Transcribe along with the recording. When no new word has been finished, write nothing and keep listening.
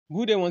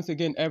Good day once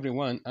again,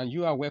 everyone, and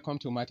you are welcome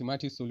to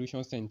Mathematics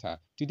Solution Center.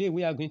 Today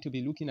we are going to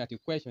be looking at a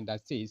question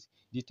that says,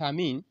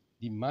 determine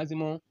the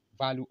maximum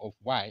value of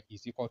y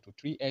is equal to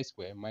 3x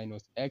squared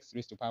minus x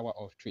raised to the power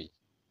of 3.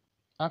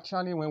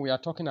 Actually, when we are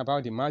talking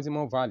about the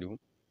maximum value,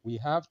 we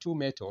have two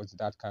methods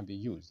that can be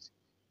used.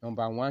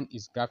 Number one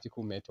is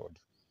graphical method,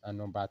 and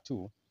number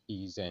two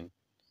is an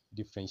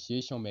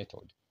differentiation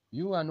method.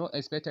 You are not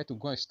expected to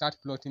go and start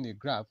plotting a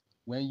graph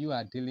when you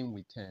are dealing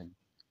with an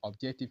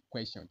objective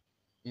question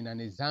in an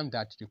exam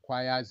that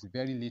requires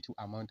very little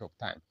amount of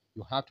time.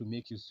 You have to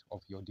make use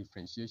of your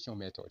differentiation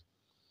method.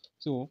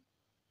 So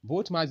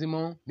both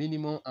maximum,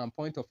 minimum, and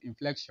point of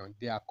inflection,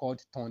 they are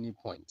called turning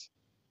point.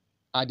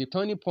 At the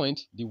turning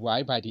point, the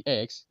y by the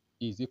x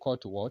is equal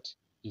to what?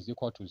 Is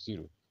equal to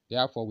 0.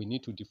 Therefore, we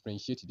need to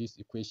differentiate this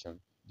equation.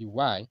 The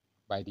y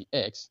by the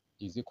x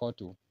is equal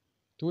to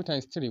 2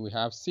 times 3, we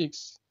have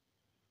 6x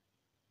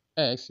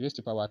raised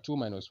to the power 2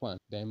 minus 1,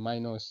 then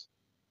minus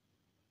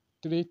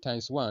 3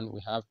 times 1, we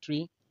have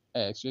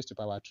 3x raised to the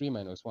power 3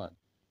 minus 1,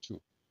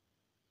 2.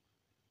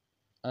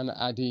 And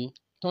at the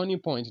turning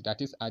point,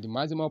 that is at the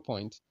maximum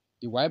point,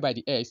 the y by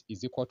the x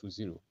is equal to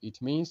 0.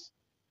 It means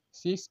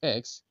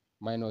 6x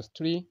minus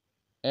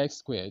 3x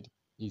squared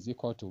is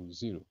equal to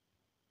 0.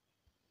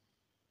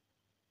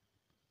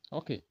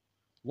 Okay,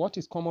 what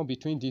is common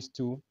between these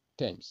two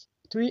terms?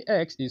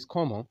 3x is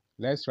common.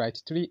 Let's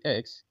write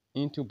 3x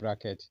into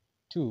bracket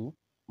 2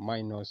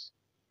 minus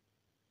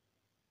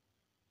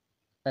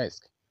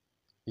x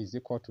is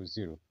equal to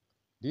 0.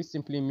 This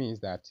simply means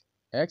that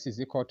x is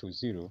equal to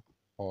 0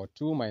 or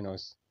 2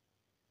 minus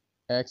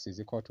x is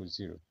equal to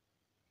 0.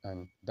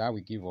 And that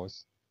will give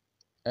us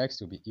x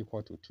to be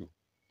equal to 2.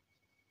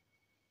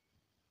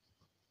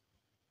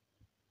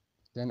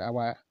 Then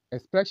our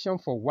expression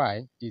for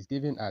y is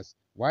given as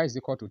y is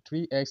equal to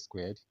 3x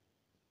squared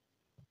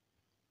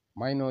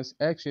minus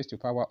x raised to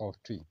the power of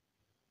 3.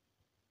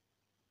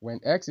 When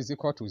x is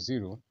equal to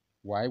 0,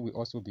 y will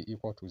also be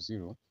equal to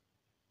 0.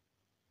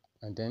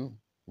 And then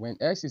when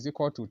x is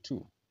equal to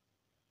 2,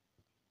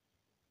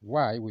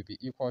 y will be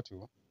equal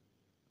to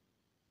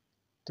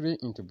 3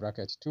 into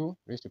bracket 2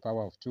 raised to the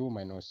power of 2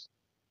 minus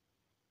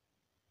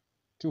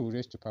 2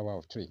 raised to the power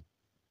of 3.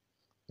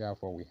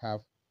 Therefore, we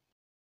have,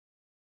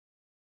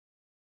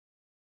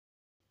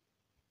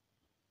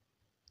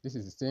 this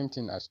is the same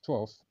thing as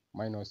 12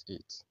 minus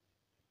 8.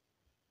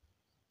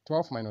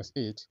 12 minus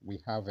 8, we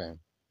have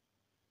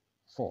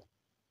 4.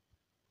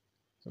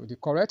 So the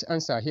correct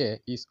answer here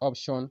is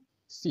option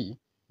C,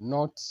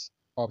 not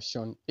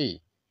option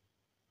A.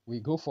 We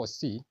go for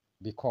C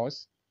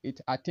because it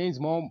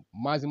attains more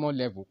maximum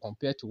level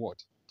compared to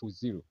what? To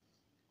 0.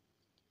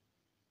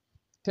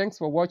 Thanks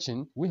for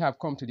watching. We have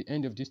come to the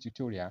end of this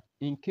tutorial.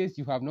 In case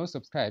you have not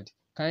subscribed,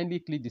 kindly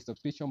click the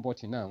subscription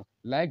button now.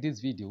 Like this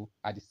video.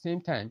 At the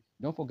same time,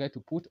 don't forget to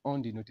put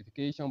on the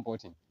notification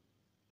button.